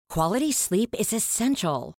Quality sleep is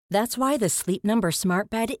essential. That's why the Sleep Number Smart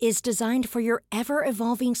Bed is designed for your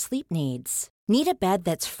ever-evolving sleep needs. Need a bed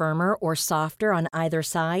that's firmer or softer on either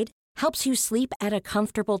side? Helps you sleep at a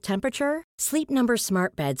comfortable temperature? Sleep Number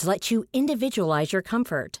Smart Beds let you individualize your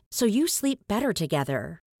comfort, so you sleep better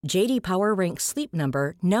together. J.D. Power ranks Sleep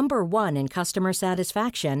Number number 1 in customer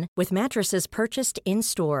satisfaction with mattresses purchased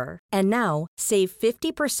in-store. And now, save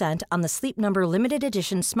 50% on the Sleep Number Limited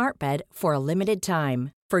Edition Smart Bed for a limited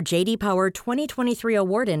time. For J.D. Power 2023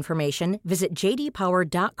 award information, visit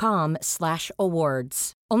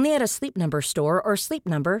jdpower.com/awards. Only at a Sleep Number store or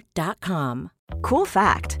sleepnumber.com. Cool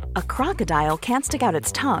fact, a crocodile can't stick out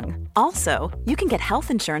its tongue. Also, you can get health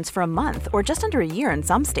insurance for a month or just under a year in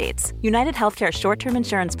some states. United Healthcare short-term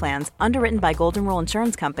insurance plans, underwritten by Golden Rule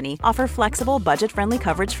Insurance Company, offer flexible, budget-friendly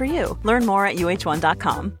coverage for you. Learn more at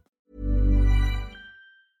uh1.com.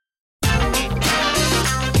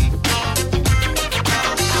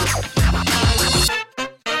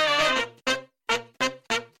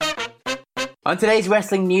 On today's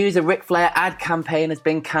wrestling news, a Ric Flair ad campaign has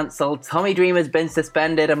been cancelled, Tommy Dreamer's been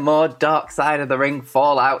suspended, and more Dark Side of the Ring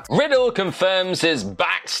fallout. Riddle confirms his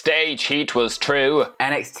backstage heat was true.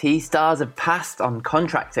 NXT stars have passed on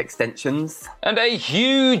contract extensions. And a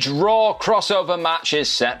huge Raw crossover match is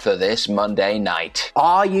set for this Monday night.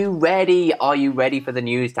 Are you ready? Are you ready for the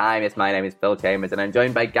news time? Yes, my name is Phil Chambers, and I'm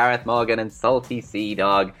joined by Gareth Morgan and Salty Sea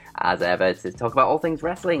Dog, as ever, to talk about all things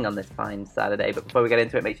wrestling on this fine Saturday. But before we get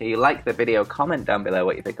into it, make sure you like the video, comment down below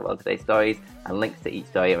what you think of all today's stories, and links to each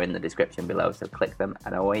story are in the description below, so click them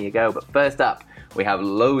and away you go. But first up, we have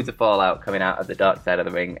loads of fallout coming out of the Dark Side of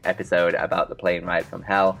the Ring episode about the plane ride from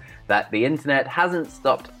hell that the internet hasn't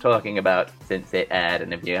stopped talking about since it aired,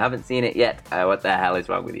 and if you haven't seen it yet, what the hell is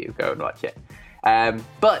wrong with you? Go and watch it.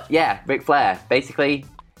 But yeah, Ric Flair basically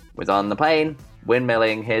was on the plane,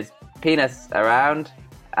 windmilling his penis around,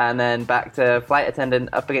 and then back to flight attendant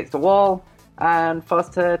up against the wall and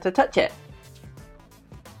forced to touch it.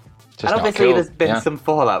 And obviously cool. There's been some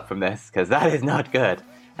fallout from this, because that is not good.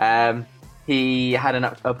 He had an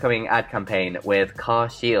upcoming ad campaign with Car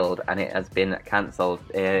Shield, and it has been cancelled.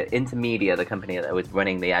 Intermedia, the company that was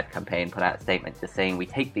running the ad campaign, put out a statement just saying, "We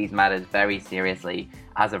take these matters very seriously.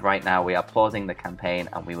 As of right now, we are pausing the campaign,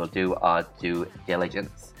 and we will do our due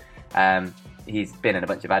diligence." He's been in a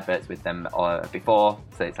bunch of adverts with them before,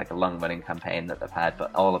 so it's like a long-running campaign that they've had,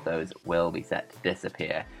 but all of those will be set to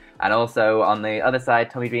disappear. And also, on the other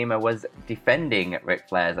side, Tommy Dreamer was defending Ric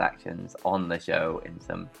Flair's actions on the show in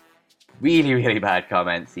some really, really bad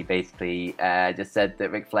comments. He basically just said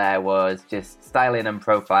that Ric Flair was just styling and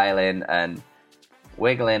profiling and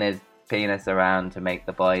wiggling his penis around to make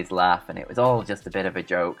the boys laugh, and it was all just a bit of a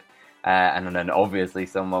joke. And then obviously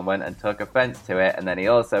someone went and took offense to it, and then he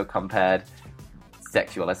also compared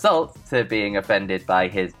sexual assault to being offended by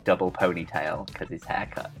his double ponytail because his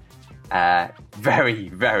haircut. Very,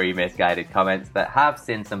 very misguided comments that have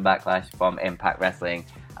seen some backlash from Impact Wrestling,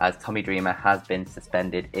 as Tommy Dreamer has been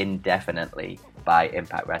suspended indefinitely by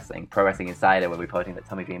Impact Wrestling. Pro Wrestling Insider were reporting that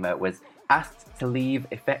Tommy Dreamer was asked to leave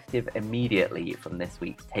effective immediately from this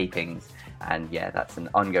week's tapings. And yeah, that's an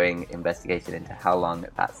ongoing investigation into how long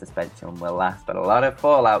that suspension will last. But a lot of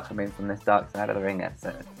fallout coming from this Dark Side of the Ring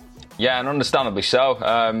episode. Yeah, and understandably so.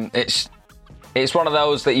 It's one of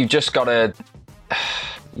those that you've got to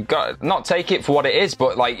not take it for what it is,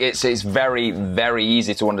 but like it's very, very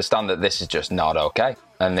easy to understand that this is just not okay.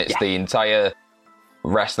 And it's the entire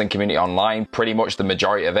wrestling community online, pretty much the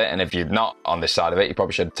majority of it. And if you're not on this side of it, you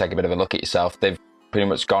probably should take a bit of a look at yourself. They've pretty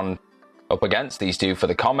much gone up against these two for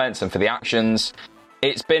the comments and for the actions.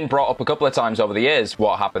 It's been brought up a couple of times over the years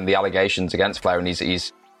what happened, the allegations against Flair, and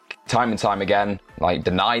he's time and time again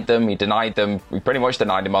denied them. He pretty much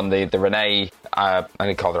denied him on the Renee I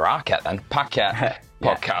didn't call her Arquette then, Paquette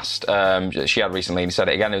podcast she had recently, and he said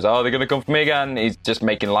it again. It was, they're going to come for me again. He's just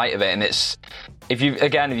making light of it, and it's if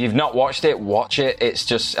you've not watched it, watch it. It's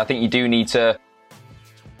just, I think you do need to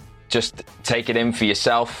just take it in for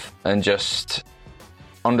yourself and just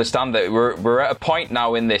understand that we're at a point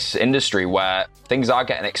now in this industry where things are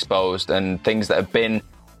getting exposed, and things that have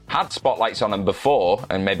had spotlights on them before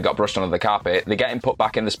and maybe got brushed under the carpet, they're getting put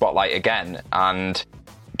back in the spotlight again and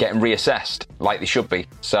getting reassessed like they should be.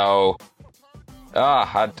 So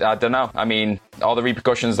I don't know. I mean, all the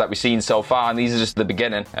repercussions that we've seen so far, and these are just the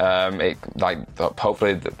beginning.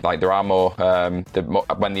 Hopefully, there are more.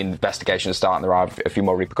 When the investigation is starting, there are a few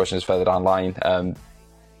more repercussions further down the line.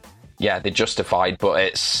 They're justified, but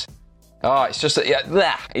it's just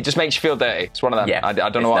it just makes you feel dirty. It's one of them. Yeah, I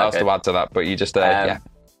don't know what else to add to that, but you just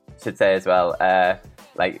Should say as well,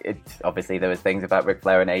 Obviously there was things about Ric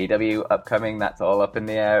Flair and AEW upcoming. That's all up in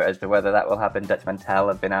the air as to whether that will happen. Dutch Mantel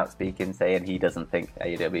have been out speaking, saying he doesn't think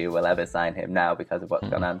AEW will ever sign him now because of what's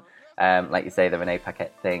gone on. Like you say, the Renee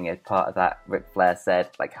Paquette thing is part of that. Ric Flair said,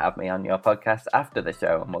 have me on your podcast after the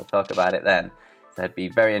show and we'll talk about it then. So I'd be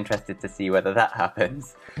very interested to see whether that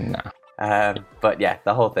happens. No. But yeah,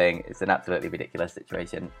 the whole thing is an absolutely ridiculous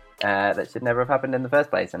situation that should never have happened in the first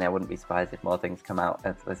place. And I wouldn't be surprised if more things come out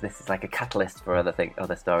as this is like a catalyst for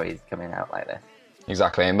other stories coming out like this.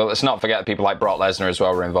 Exactly. And let's not forget people like Brock Lesnar as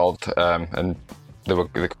well were involved. And there were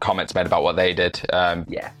the comments made about what they did.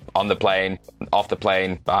 On the plane, off the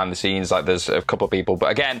plane, behind the scenes. Like there's a couple of people.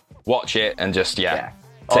 But again, watch it and just, take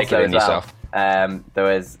also, it in yourself. There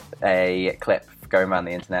was a clip going around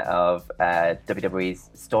the internet of WWE's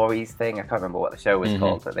Stories thing. I can't remember what the show was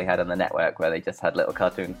called that they had on the network where they just had little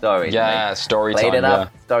cartoon stories. Yeah, story time.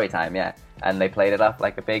 Story time, yeah. And they played it up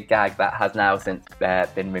like a big gag that has now since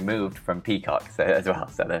been removed from Peacock as well.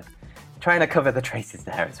 So they're trying to cover the traces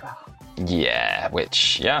there as well. Yeah,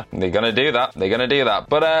 they're going to do that.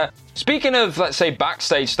 But speaking of, let's say,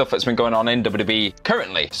 backstage stuff that's been going on in WWE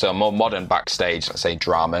currently, so more modern backstage, let's say,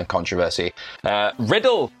 drama, controversy.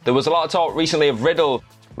 Riddle, there was a lot of talk recently of Riddle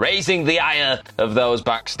raising the ire of those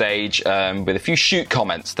backstage with a few shoot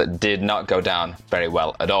comments that did not go down very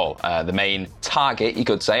well at all. The main target, you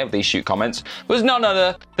could say, of these shoot comments was none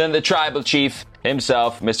other than the tribal chief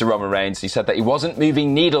himself, Mr. Roman Reigns. He said that he wasn't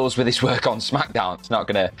moving needles with his work on SmackDown. It's not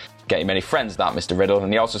going to get him any friends, that Mr. Riddle.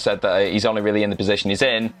 And he also said that he's only really in the position he's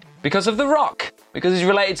in because of The Rock, because he's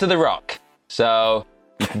related to The Rock. So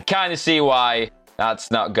you can kind of see why that's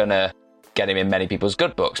not going to get him in many people's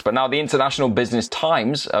good books. But now the International Business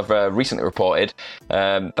Times have recently reported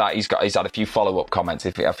that he's had a few follow-up comments.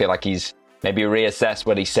 I feel like he's maybe reassessed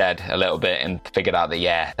what he said a little bit and figured out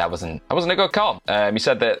that, that wasn't a good call. He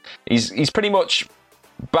said that he's pretty much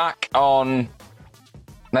back on,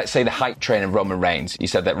 let's say, the hype train of Roman Reigns. He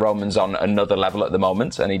said that Roman's on another level at the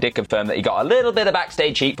moment, and he did confirm that he got a little bit of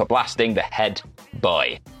backstage heat for blasting the head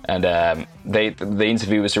boy. And the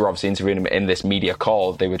interviewers who were obviously interviewing him in this media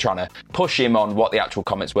call, they were trying to push him on what the actual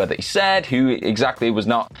comments were that he said, who exactly was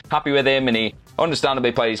not happy with him, and he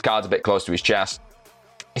understandably played his cards a bit close to his chest.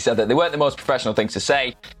 He said that they weren't the most professional things to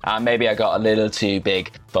say, and maybe I got a little too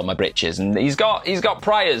big for my britches. And he's got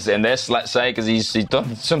priors in this, let's say, because he's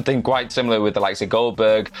done something quite similar with the likes of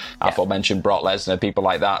Goldberg, aforementioned Brock Lesnar, people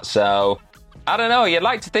like that. So I don't know. You'd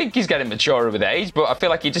like to think he's getting maturer with age, but I feel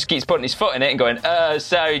like he just keeps putting his foot in it and going,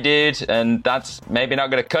 sorry, dude. And that's maybe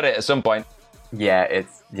not going to cut it at some point.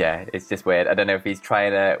 It's just weird. I don't know if he's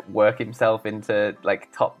trying to work himself into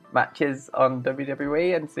top matches on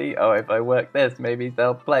WWE and see, if I work this, maybe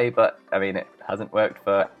they'll play. But I mean, it hasn't worked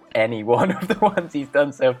for any one of the ones he's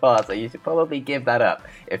done so far. So you should probably give that up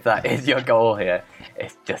if that is your goal here.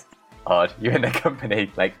 It's just odd. You're in the company,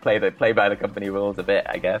 play by the company rules a bit,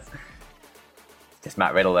 I guess. It's just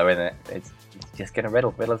Matt Riddle, though, isn't it? It's just gonna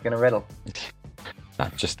riddle. Riddle's gonna riddle. I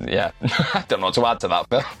don't know what to add to that,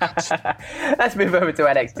 Phil. Let's move over to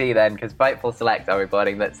NXT then, because Fightful Select are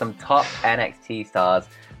reporting that some top NXT stars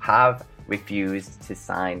have refused to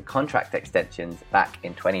sign contract extensions back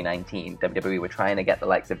in 2019. WWE were trying to get the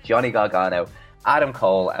likes of Johnny Gargano, Adam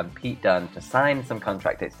Cole and Pete Dunne to sign some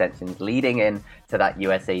contract extensions leading in to that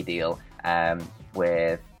USA deal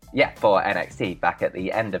for NXT back at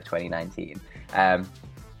the end of 2019.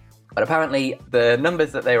 But apparently the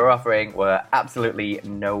numbers that they were offering were absolutely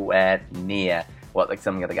nowhere near what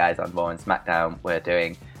some of the guys on Raw and SmackDown were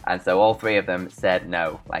doing. And so all three of them said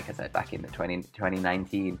no, like I said, back in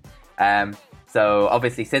 2019. So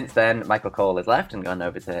obviously since then, Michael Cole has left and gone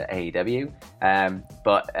over to AEW.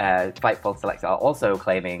 But Fightful Select are also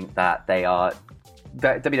claiming that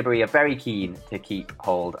WWE are very keen to keep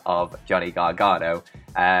hold of Johnny Gargano.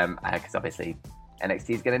 Because obviously NXT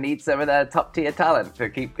is going to need some of their top tier talent to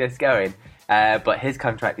keep this going. But his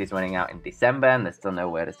contract is running out in December, and there's still no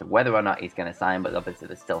word as to whether or not he's going to sign. But obviously,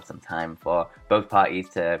 there's still some time for both parties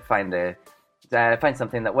to find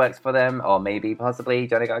something that works for them, or maybe possibly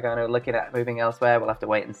Johnny Gargano looking at moving elsewhere. We'll have to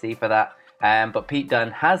wait and see for that. But Pete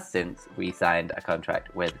Dunne has since re-signed a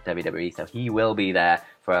contract with WWE, so he will be there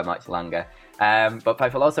for much longer. But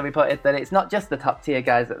Fightful also reported that it's not just the top tier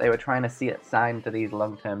guys that they were trying to see it signed to these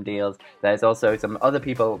long-term deals. There's also some other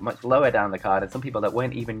people much lower down the card, and some people that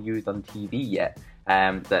weren't even used on TV yet,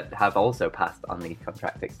 that have also passed on these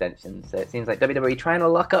contract extensions. So it seems like WWE trying to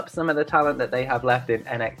lock up some of the talent that they have left in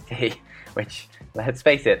NXT, which, let's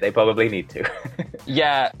face it, they probably need to.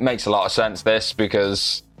 Yeah, makes a lot of sense, this,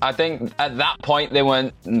 because I think at that point they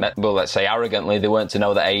weren't, well, let's say arrogantly, they weren't to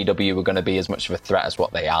know that AEW were going to be as much of a threat as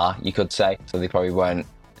what they are, you could say. So they probably weren't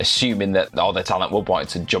assuming that all their talent will wanted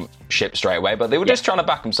to jump ship straight away, but they were just trying to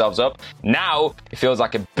back themselves up. Now it feels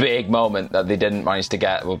like a big moment that they didn't manage to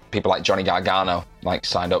get people like Johnny Gargano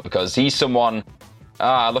signed up, because he's someone.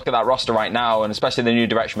 Look at that roster right now, and especially the new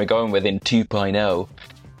direction we're going with in 2.0.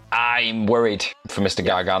 I'm worried for Mr.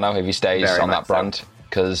 Gargano if he stays on that brand,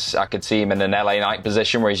 because I could see him in an LA Knight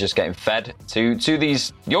position where he's just getting fed to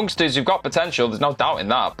these youngsters who've got potential. There's no doubt in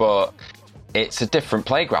that, but it's a different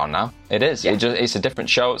playground now. It is. Yeah. It's a different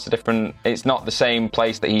show. It's not the same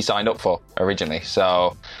place that he signed up for originally.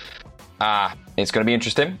 So it's going to be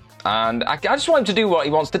interesting. And I just want him to do what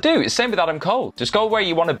he wants to do. It's the same with Adam Cole. Just go where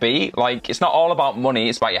you want to be. It's not all about money.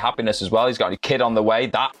 It's about your happiness as well. He's got a kid on the way.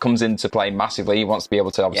 That comes into play massively. He wants to be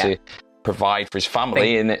able to obviously provide for his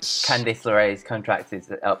family. And it's Candice LeRae's contract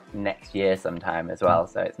is up next year sometime as well.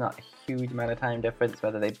 So it's not a huge amount of time difference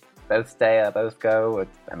whether they both stay or both go.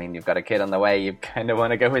 I mean, you've got a kid on the way. You kind of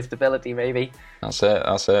want to go with stability, maybe. That's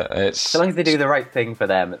it. So long as they do the right thing for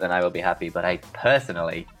them, then I will be happy. But I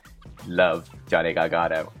personally love Johnny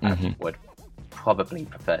Gargano. I would probably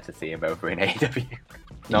prefer to see him over in AEW.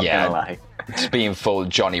 Not gonna lie. Just being full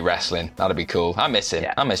Johnny wrestling. That'd be cool. I miss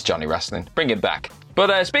him. I miss Johnny wrestling. Bring him back.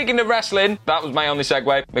 But speaking of wrestling, that was my only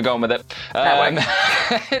segue. We're going with it.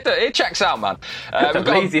 It checks out, man. The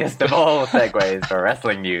laziest of all segues for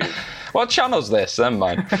wrestling news. What channel's this? Never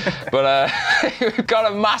mind. But we've got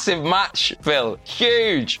a massive match, Phil.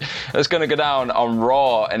 Huge. That's going to go down on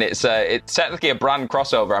Raw. And it's technically a brand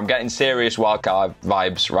crossover. I'm getting serious wildcard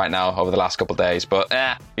vibes right now over the last couple of days. But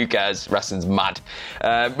who cares? Wrestling's mad.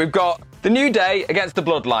 We've got the New Day against the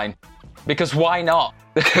Bloodline. Because why not?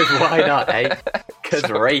 Because why not, eh? Because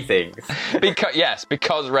ratings.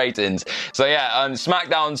 Because ratings. So and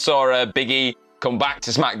SmackDown saw Big E come back to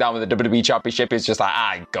SmackDown with the WWE Championship. It's just like,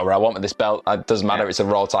 I go where I want with this belt. It doesn't matter. It's a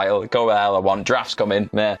Raw title. Go where the hell I want. Drafts come in.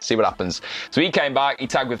 See what happens. So he came back. He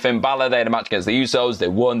tagged with Finn Balor. They had a match against the Usos. They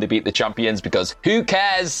won. They beat the champions because who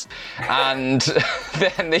cares? And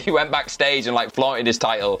then he went backstage and flaunted his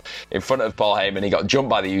title in front of Paul Heyman. He got jumped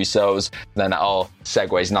by the Usos. Then that all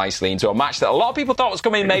segues nicely into a match that a lot of people thought was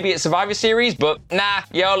coming maybe at Survivor Series, but nah,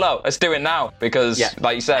 YOLO. Let's do it now because,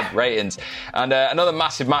 like you said, ratings. And another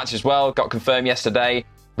massive match as well got confirmed yesterday.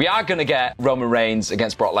 We are going to get Roman Reigns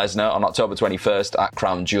against Brock Lesnar on October 21st at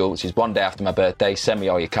Crown Jewel, which is one day after my birthday. Send me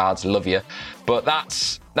all your cards, love you. But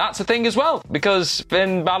that's a thing as well, because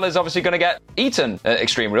Finn Balor's obviously going to get eaten at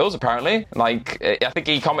Extreme Rules, apparently. I think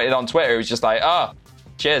he commented on Twitter, he was just like,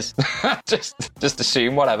 cheers. just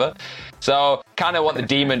assume, whatever. So, kind of want the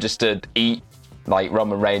demon just to eat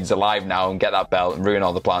Roman Reigns alive now and get that belt and ruin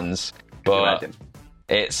all the plans. But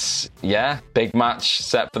it's, big match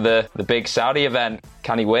set for the big Saudi event.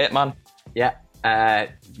 Can he wait, man?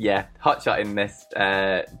 Hotshot in this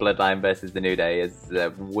Bloodline versus the New Day is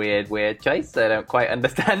a weird choice. I don't quite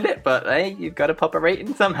understand it, but hey, you've got to pop a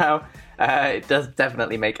rating somehow. It does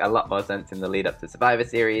definitely make a lot more sense in the lead up to Survivor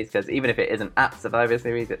Series, because even if it isn't at Survivor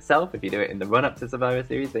Series itself, if you do it in the run up to Survivor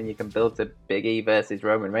Series, then you can build to Big E versus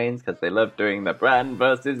Roman Reigns, because they love doing the brand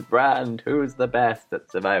versus brand, who's the best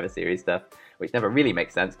at Survivor Series stuff, which never really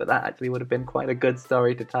makes sense, but that actually would have been quite a good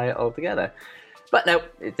story to tie it all together. But no,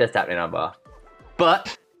 it's just happening on Raw.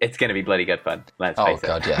 But it's going to be bloody good fun. Let's face it.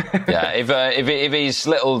 Oh god, yeah. If his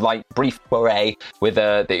little brief foray with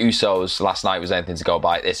the Usos last night was anything to go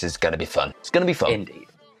by, this is going to be fun. It's going to be fun, indeed.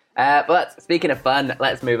 But speaking of fun,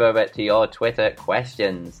 let's move over to your Twitter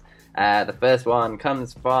questions. The first one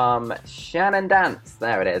comes from Shannon Dance.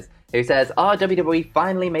 There it is. Who says, are WWE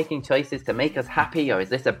finally making choices to make us happy, or is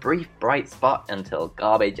this a brief bright spot until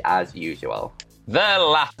garbage as usual?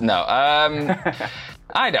 I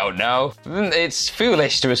don't know. It's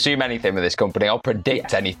foolish to assume anything with this company or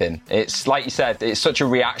predict anything. It's like you said, it's such a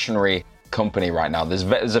reactionary company right now.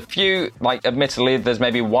 There's a few, admittedly, there's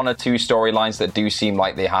maybe one or two storylines that do seem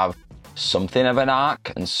like they have something of an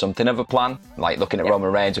arc and something of a plan. Looking at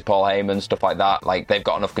Roman Reigns with Paul Heyman, stuff like that. They've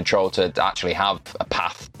got enough control to actually have a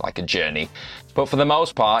path, a journey. But for the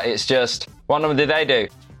most part, it's just, what number did they do?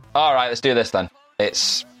 All right, let's do this then.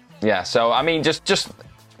 So, I mean, just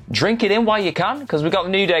drink it in while you can, because we've got the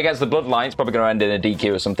New Day against the Bloodline. It's probably going to end in a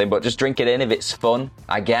DQ or something, but just drink it in if it's fun,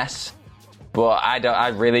 I guess. But I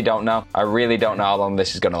really don't know. I really don't know how long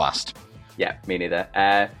this is going to last. Yeah, me neither.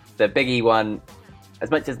 The Big E one,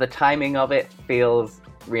 as much as the timing of it feels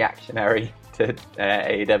reactionary to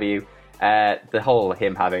AEW, the whole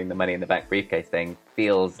him having the Money in the Bank briefcase thing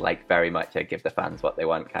feels like very much a give the fans what they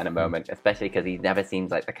want kind of moment, especially because he never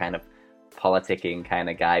seems like the kind of politicking kind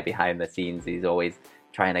of guy behind the scenes. He's always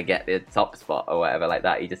trying to get the top spot or whatever like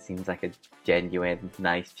that. He just seems like a genuine,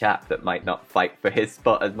 nice chap that might not fight for his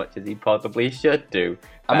spot as much as he possibly should do.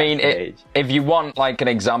 I mean, if you want like an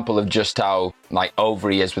example of just how like over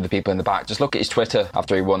he is with the people in the back, just look at his Twitter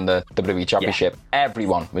after he won the WWE Championship. Yeah.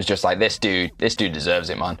 Everyone was just like, this dude deserves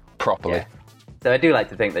it, man, properly. Yeah. So I do like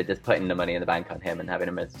to think that just putting the money in the bank on him and having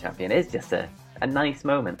him as champion is just a nice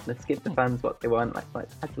moment. Let's give the fans what they want.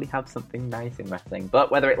 Let's actually have something nice in wrestling.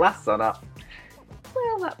 But whether it lasts or not,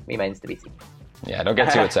 well, that remains to be seen. Yeah, don't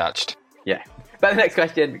get too attached. Yeah. But the next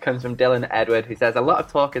question comes from Dylan Edward, who says, a lot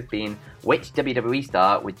of talk has been which WWE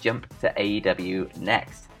star would jump to AEW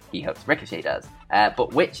next. He hopes Ricochet does.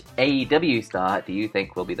 But which AEW star do you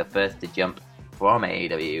think will be the first to jump from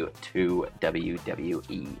AEW to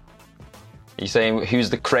WWE? Are you saying who's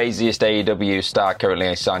the craziest AEW star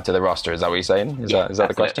currently signed to the roster? Is that what you're saying? Is that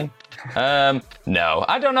the question? No,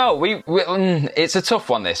 I don't know. It's a tough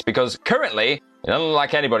one, this, because currently,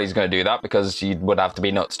 like anybody's going to do that, because you would have to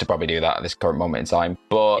be nuts to probably do that at this current moment in time.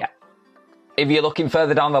 But if you're looking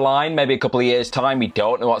further down the line, maybe a couple of years' time, we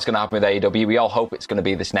don't know what's going to happen with AEW. We all hope it's going to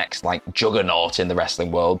be this next like juggernaut in the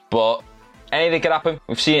wrestling world. But anything could happen.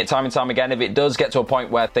 We've seen it time and time again. If it does get to a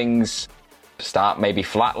point where things start maybe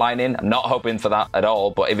flatlining, I'm not hoping for that at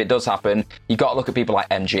all, but if it does happen, you got to look at people like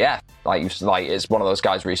MJF. Like it's one of those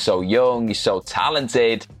guys where he's so young, he's so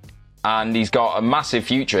talented, and he's got a massive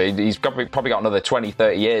future. He's probably got another 20,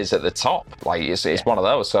 30 years at the top. Like it's one of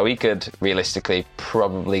those, so he could realistically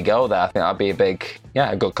probably go there. I think that'd be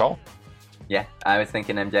a good call. Yeah, I was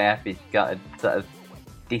thinking MJF. He's got a sort of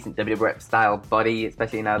decent WWE style body,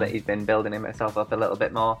 especially now that he's been building himself up a little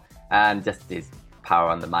bit more, and just his power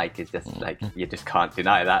on the mic is just like, you just can't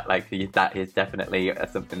deny that. Like that is definitely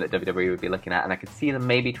something that WWE would be looking at, and I could see them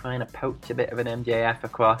maybe trying to poach a bit of an MJF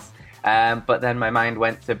across. But then my mind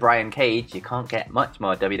went to Brian Cage. You can't get much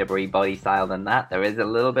more WWE body style than that. There is a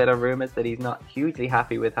little bit of rumours that he's not hugely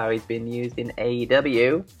happy with how he's been used in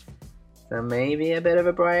AEW. So maybe a bit of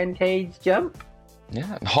a Brian Cage jump.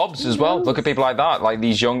 Yeah, Hobbs as well. Look at people like that, like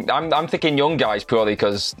these young. I'm thinking young guys purely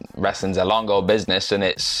because wrestling's a long old business, and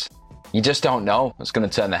you just don't know. It's going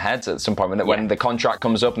to turn their heads at some point when the contract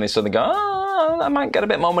comes up and they suddenly go, I might get a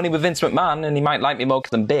bit more money with Vince McMahon and he might like me more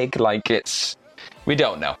because I'm big. We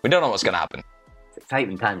don't know. We don't know what's going to happen. It's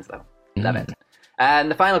exciting times though. Love it.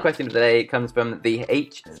 And the final question of the day comes from the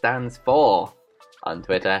H stands for on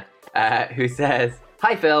Twitter, who says,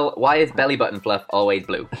 hi Phil, why is belly button fluff always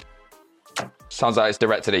blue? Sounds like it's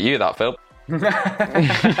directed at you, that, Phil.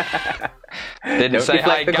 Didn't say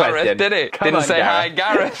hi Gareth, did it? Didn't say hi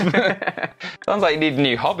Gareth. Sounds like you need a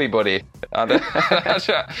new hobby, buddy.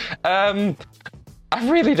 I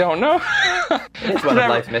really don't know. It's one of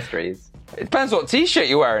life's mysteries. It depends what t-shirt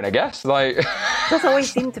you're wearing, I guess. Like, it does always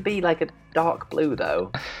seem to be like a dark blue,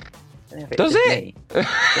 though. Does it?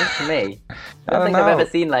 Just to me. I don't think I've ever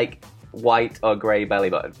seen like white or grey belly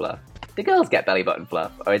button fluff. Do girls get belly button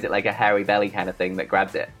fluff, or is it like a hairy belly kind of thing that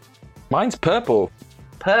grabs it? Mine's purple.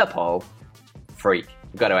 Purple? Freak.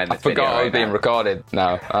 We've got to end this video. I forgot I was being recorded.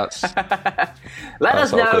 No, that's... Let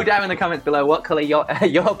us know down in the comments below what colour your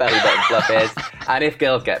belly button fluff is, and if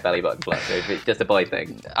girls get belly button fluff, or if it's just a boy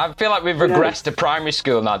thing. I feel like we've regressed to primary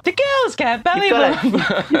school now. Do girls get belly button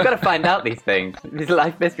fluff? You've got to find out these things. These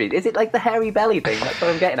life mysteries. Is it like the hairy belly thing? That's what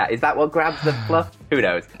I'm getting at. Is that what grabs the fluff? Who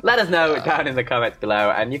knows? Let us know down in the comments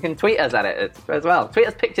below, and you can tweet us at it as well. Tweet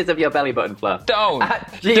us pictures of your belly button fluff. Don't.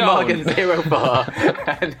 At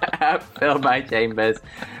gmorgan04 and at Phil My Chambers.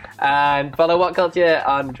 And follow What Culture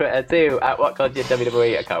on Twitter too, at What Culture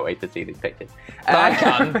WWE. I can't wait to see these pictures. I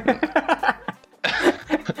can.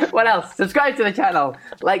 What else? Subscribe to the channel,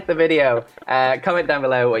 like the video, comment down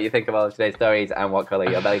below what you think of all of today's stories and what colour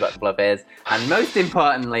your belly button fluff is. And most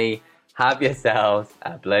importantly, have yourselves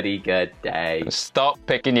a bloody good day. Stop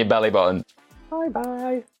picking your belly button.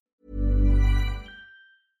 Bye-bye.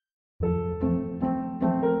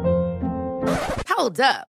 Hold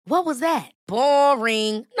up. What was that?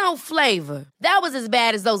 Boring. No flavor. That was as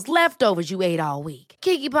bad as those leftovers you ate all week.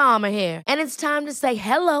 Keke Palmer here. And it's time to say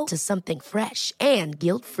hello to something fresh and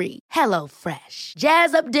guilt-free. Hello Fresh.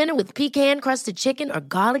 Jazz up dinner with pecan-crusted chicken or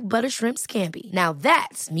garlic butter shrimp scampi. Now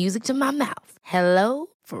that's music to my mouth. Hello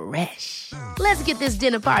Fresh. Let's get this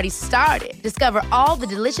dinner party started. Discover all the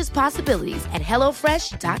delicious possibilities at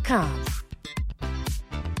HelloFresh.com.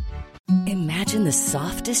 Imagine the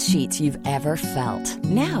softest sheets you've ever felt.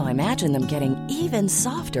 Now imagine them getting even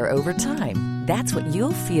softer over time. That's what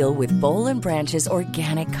you'll feel with Boll & Branch's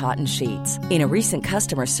organic cotton sheets. In a recent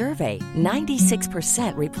customer survey,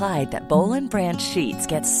 96% replied that Boll & Branch sheets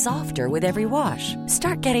get softer with every wash.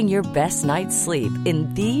 Start getting your best night's sleep in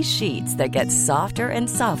these sheets that get softer and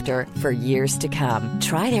softer for years to come.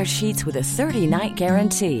 Try their sheets with a 30-night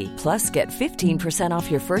guarantee. Plus, get 15% off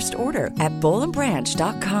your first order at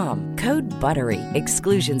bollandbranch.com. Code BUTTERY.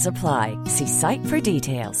 Exclusions apply. See site for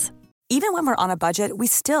details. Even when we're on a budget, we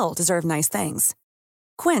still deserve nice things.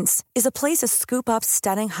 Quince is a place to scoop up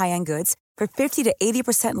stunning high-end goods for 50 to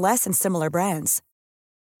 80% less than similar brands.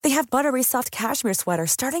 They have buttery soft cashmere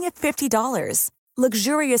sweaters starting at $50,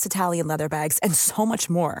 luxurious Italian leather bags, and so much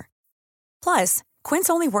more. Plus, Quince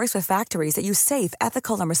only works with factories that use safe,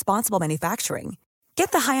 ethical, and responsible manufacturing.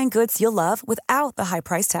 Get the high-end goods you'll love without the high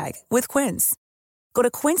price tag with Quince. Go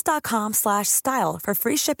to quince.com/style for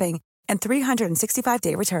free shipping and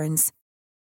 365-day returns.